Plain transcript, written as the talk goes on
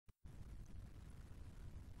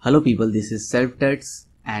Hello people, this is Self-Tuts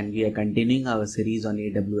and we are continuing our series on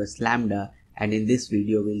AWS Lambda, and in this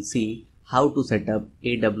video we'll see how to set up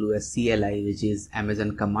AWS CLI, which is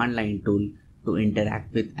Amazon command line tool to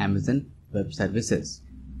interact with Amazon Web Services.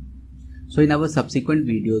 So in our subsequent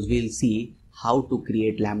videos we'll see how to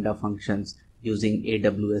create Lambda functions using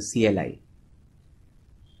AWS CLI.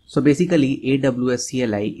 So basically AWS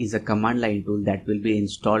CLI is a command line tool that will be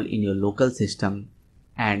installed in your local system,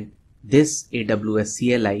 and this AWS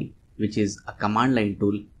CLI, which is a command line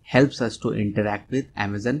tool, helps us to interact with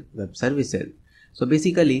Amazon Web Services. So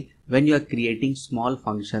basically, when you are creating small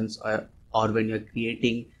functions or when you are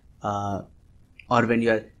creating or when you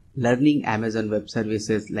are learning Amazon Web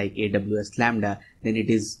Services like AWS Lambda, then it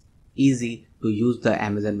is easy to use the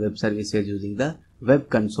Amazon Web Services using the web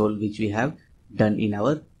console, which we have done in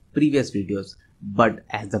our previous videos. But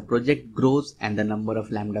as the project grows and the number of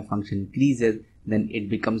Lambda function increases, then it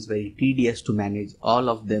becomes very tedious to manage all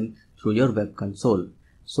of them through your web console.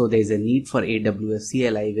 So there is a need for AWS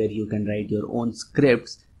CLI where you can write your own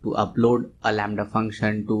scripts to upload a Lambda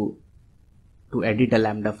function, to edit a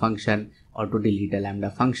Lambda function, or to delete a Lambda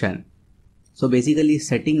function. So basically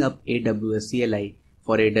setting up AWS CLI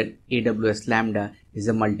for AWS Lambda is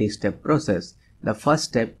a multi-step process. The first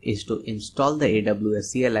step is to install the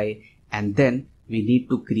AWS CLI, and then we need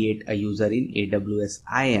to create a user in AWS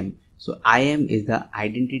IAM. So IAM is the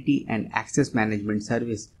Identity and Access Management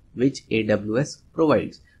Service which AWS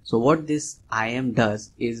provides. So what this IAM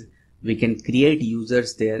does is we can create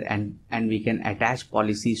users there and we can attach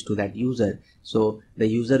policies to that user. So the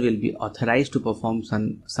user will be authorized to perform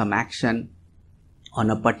some action on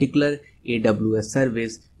a particular AWS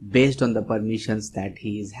service based on the permissions that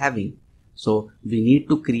he is having. So we need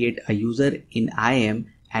to create a user in IAM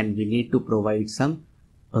and we need to provide some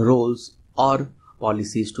roles or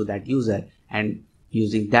policies to that user, and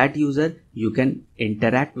using that user you can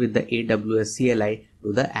interact with the AWS CLI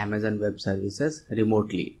to the Amazon Web Services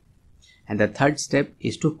remotely. And the third step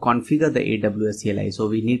is to configure the AWS CLI. So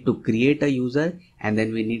we need to create a user and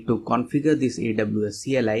then we need to configure this AWS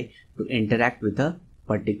CLI to interact with a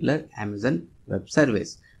particular Amazon Web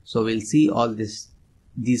Service. So we'll see all these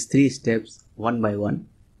three steps one by one.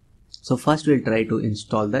 So first we'll try to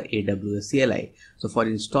install the AWS CLI. So for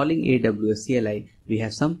installing AWS CLI, we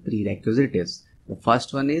have some prerequisites. The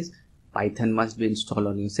first one is Python must be installed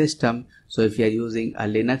on your system. So if you are using a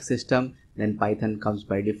Linux system, then Python comes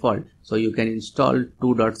by default. So you can install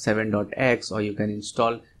 2.7.x or you can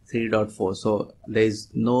install 3.4. So there is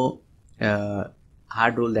no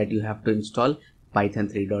hard rule that you have to install Python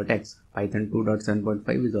 3.x. Python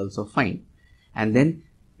 2.7.5 is also fine. And then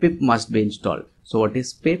pip must be installed. So what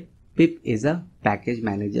is pip? Pip is a package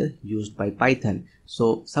manager used by Python.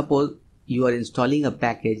 So suppose you are installing a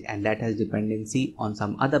package and that has dependency on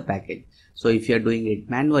some other package. So if you are doing it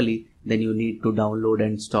manually, then you need to download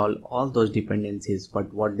and install all those dependencies.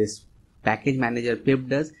 But what this package manager pip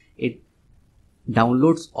does, it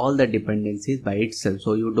downloads all the dependencies by itself.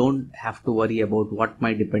 So you don't have to worry about what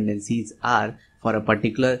my dependencies are for a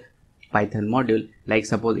particular Python module. Like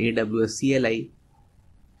suppose AWS CLI,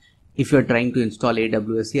 if you are trying to install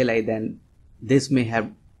AWS CLI, then this may have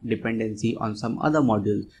dependency on some other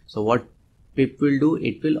modules. So what pip will do,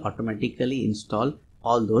 it will automatically install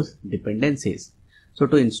all those dependencies. So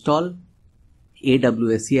to install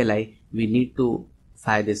AWS CLI, we need to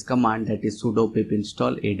fire this command, that is sudo pip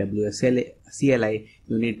install AWS CLI.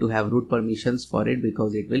 You need to have root permissions for it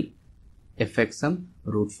because it will affect some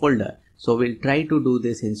root folder. So we'll try to do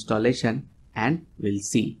this installation and we'll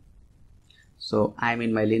see. So I'm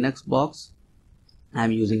in my Linux box.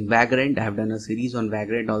 I'm using Vagrant. I have done a series on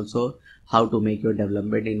Vagrant also, how to make your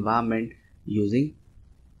development environment using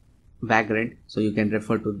Vagrant. So you can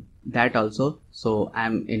refer to that also. So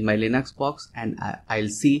I'm in my Linux box and I'll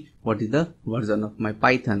see what is the version of my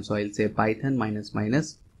Python. So I'll say Python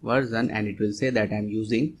 -- version and it will say that I'm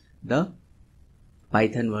using the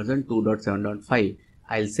Python version 2.7.5.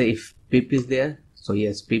 I'll say if pip is there. So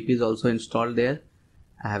yes, pip is also installed there.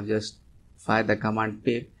 I have just fire the command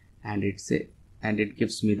pip and it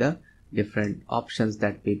gives me the different options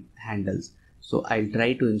that pip handles. So I'll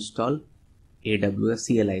try to install AWS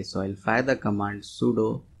CLI. So I'll fire the command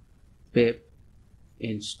sudo pip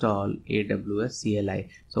install AWS CLI.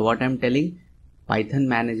 So what I'm telling, Python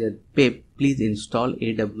manager pip, please install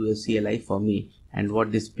AWS CLI for me. And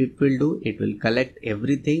what this pip will do, it will collect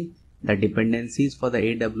everything, the dependencies for the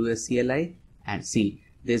AWS CLI, and see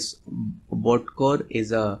this bot core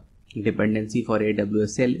is a dependency for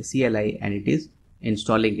AWS CLI and it is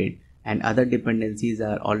installing it, and other dependencies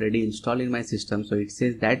are already installed in my system. So it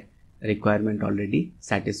says that requirement already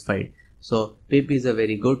satisfied. So pip is a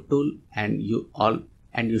very good tool and you all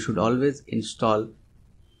and you should always install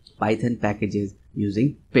Python packages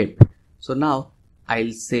using pip. So now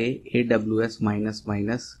I'll say AWS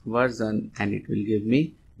version, and it will give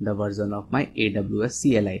me the version of my AWS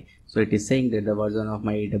CLI. So it is saying that the version of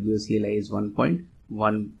my AWS CLI is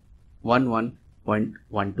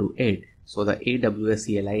 1.11.128. So the AWS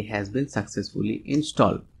CLI has been successfully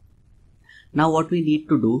installed. Now what we need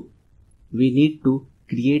to do, we need to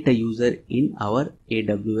create a user in our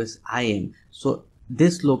AWS IAM. So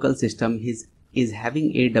this local system is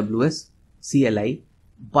having AWS CLI,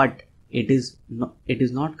 but it is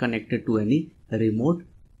not connected to any remote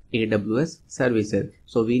AWS services.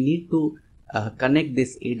 So we need to connect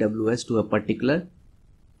this AWS to a particular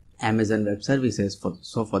Amazon Web Services.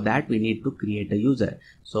 So for that we need to create a user.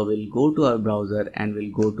 So we'll go to our browser and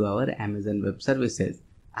we'll go to our Amazon Web Services.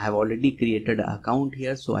 I have already created an account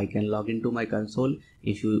here, so I can log into my console.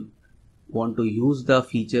 If you want to use the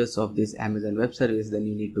features of this Amazon Web Service, then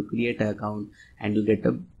you need to create an account and you get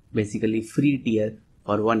a basically free tier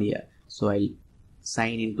for 1 year. So I'll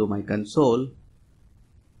sign into my console,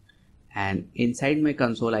 and inside my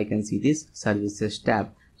console I can see this services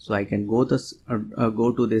tab. So I can go to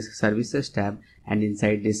this services tab, and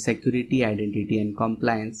inside this security, identity and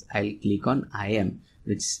compliance, I'll click on IAM,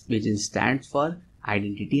 which stands for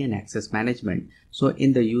identity and access management. So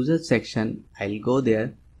in the user section, I'll go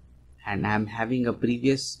there, and I'm having a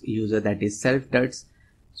previous user that is self-tuts.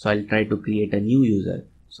 So I'll try to create a new user.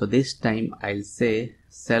 So this time I'll say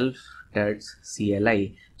self-tuts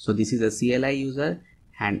CLI. So this is a CLI user,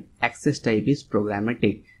 and access type is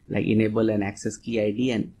programmatic, like enable an access key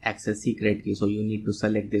ID and access secret key. So you need to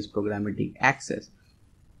select this programmatic access.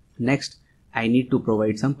 Next, I need to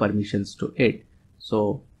provide some permissions to it.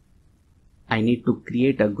 So I need to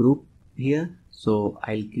create a group here. So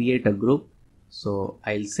I'll create a group. So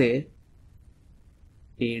I'll say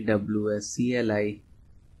AWS CLI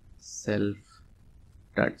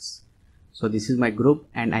self-tuts. So this is my group,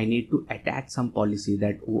 and I need to attach some policy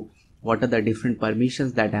that what are the different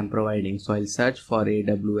permissions that I'm providing. So I'll search for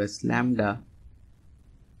AWS lambda,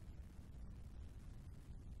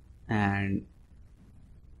 and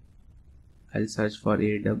I'll search for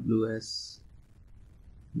AWS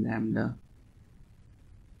lambda.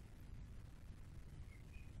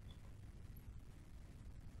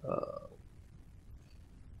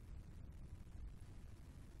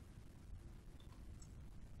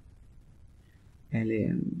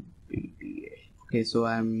 LAMPTA. Okay, so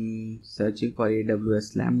I'm searching for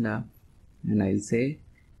AWS lambda, and I'll say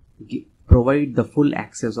provide the full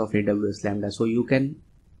access of AWS lambda. So you can,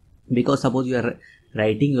 because suppose you are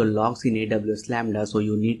writing your logs in AWS lambda, so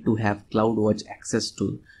you need to have CloudWatch access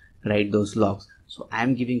to write those logs. So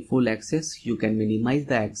I'm giving full access. You can minimize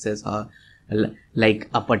the access, or like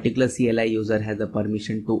a particular CLI user has the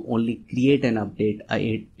permission to only create and update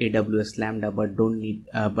a AWS lambda, but don't need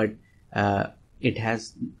it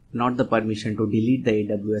has not the permission to delete the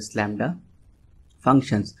AWS lambda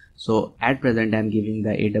functions. So at present I'm giving the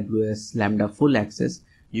AWS lambda full access.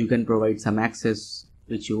 You can provide some access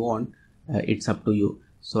which you want, it's up to you.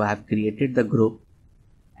 So I have created the group,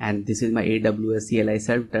 and this is my AWS CLI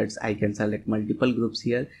self-tuts. I can select multiple groups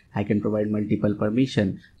here. I can provide multiple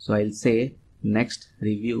permission. So I'll say next,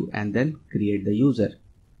 review, and then create the user.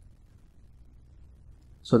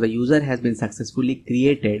 So the user has been successfully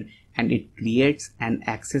created, and it creates an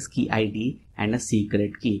access key ID and a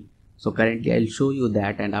secret key. So currently I'll show you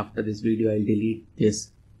that, and after this video I'll delete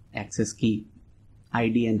this access key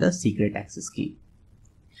ID and the secret access key.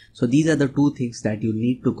 So these are the two things that you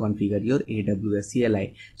need to configure your AWS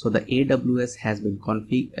CLI. So the AWS has been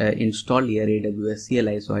installed here, AWS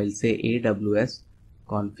CLI. So I'll say AWS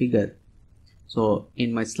configure. So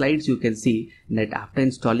in my slides you can see that after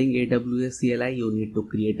installing AWS CLI, you need to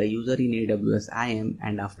create a user in AWS IAM,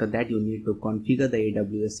 and after that you need to configure the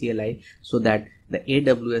AWS CLI so that the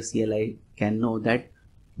AWS CLI can know that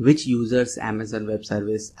which users Amazon Web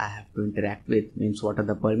Service I have to interact with, means what are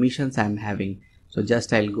the permissions I'm having. So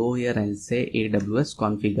just I'll go here and say AWS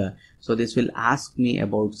configure. So this will ask me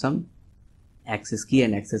about some access key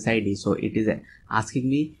and access ID. So it is asking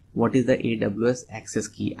me what is the AWS access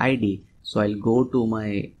key ID. So I'll go to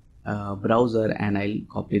my browser and I'll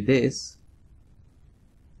copy this,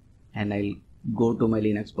 and I'll go to my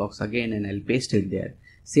Linux box again and I'll paste it there.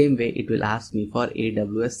 Same way it will ask me for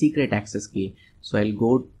AWS secret access key. So I'll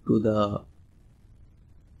go to the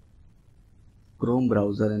Chrome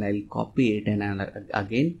browser and I'll copy it and I'll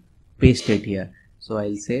again paste it here. So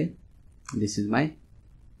I'll say this is my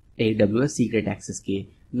AWS secret access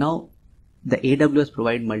key. Now the AWS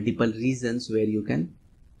provide multiple reasons where you can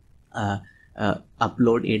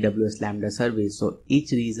upload AWS Lambda service. So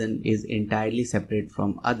each region is entirely separate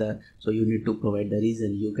from other. So you need to provide the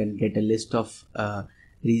reason. You can get a list of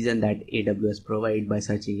region that AWS provide by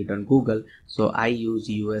searching it on Google. So I use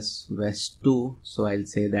US West 2. So I'll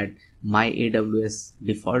say that my AWS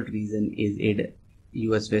default region is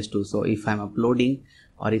US West 2. So if I'm uploading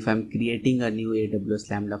or if I'm creating a new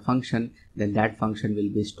AWS Lambda function, then that function will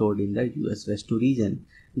be stored in the US West 2 region.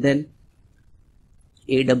 Then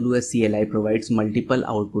AWS CLI provides multiple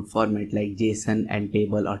output format like JSON and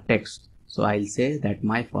table or text. So I'll say that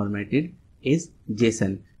my format is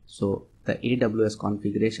JSON. So the AWS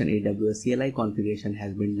CLI configuration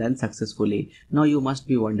has been done successfully. Now you must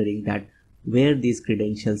be wondering that where these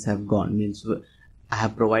credentials have gone. Means I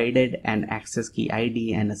have provided an access key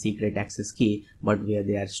ID and a secret access key, but where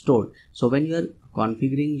they are stored. So when you are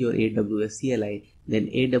configuring your AWS CLI, then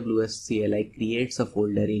AWS CLI creates a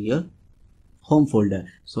folder in your home folder.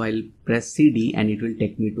 So I'll press CD and it will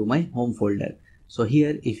take me to my home folder. So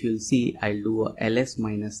here if you'll see, I'll do a ls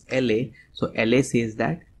minus LA. So LA says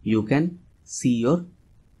that you can see your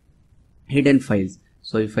hidden files.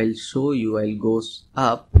 So if I'll show you, I'll go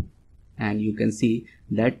up and you can see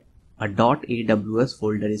that a .aws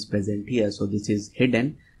folder is present here. So this is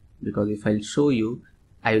hidden, because if I'll show you,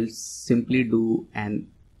 I will simply do an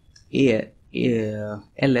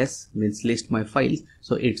ls means list my files.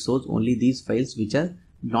 So it shows only these files which are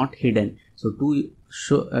not hidden. So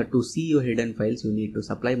to see your hidden files, you need to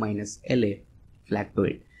supply -LA flag to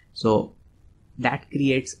it. So that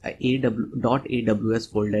creates a .aws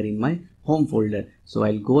folder in my home folder. So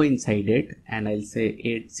I'll go inside it and I'll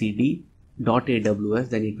say cd .aws,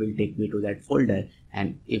 then it will take me to that folder.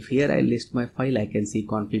 And if here I list my file, I can see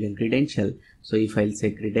config and credential. So if I'll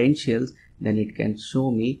say credentials, then it can show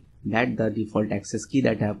me that the default access key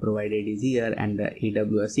that I have provided is here and the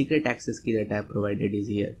AWS secret access key that I have provided is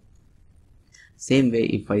here. Same way,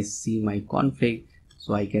 if I see my config,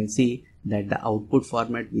 so I can see that the output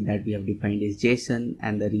format that we have defined is JSON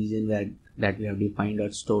and the region that we have defined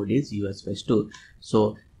or stored is US West 2.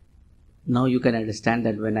 So now you can understand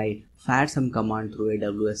that when I fire some command through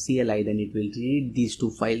AWS CLI, then it will read these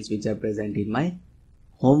two files which are present in my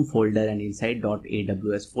home folder and inside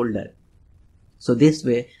 .aws folder. So this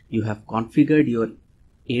way you have configured your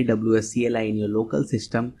AWS CLI in your local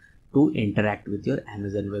system to interact with your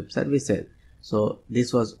Amazon Web Services. So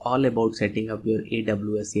this was all about setting up your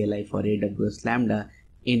AWS CLI for AWS Lambda.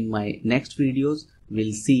 In my next videos,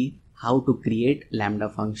 we'll see how to create Lambda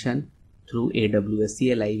function through AWS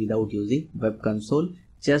CLI without using Web Console,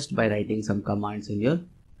 just by writing some commands in your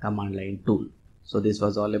command line tool. So this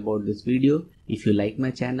was all about this video. If you like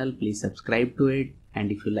my channel, please subscribe to it.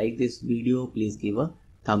 And if you like this video, please give a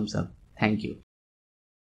thumbs up. Thank you.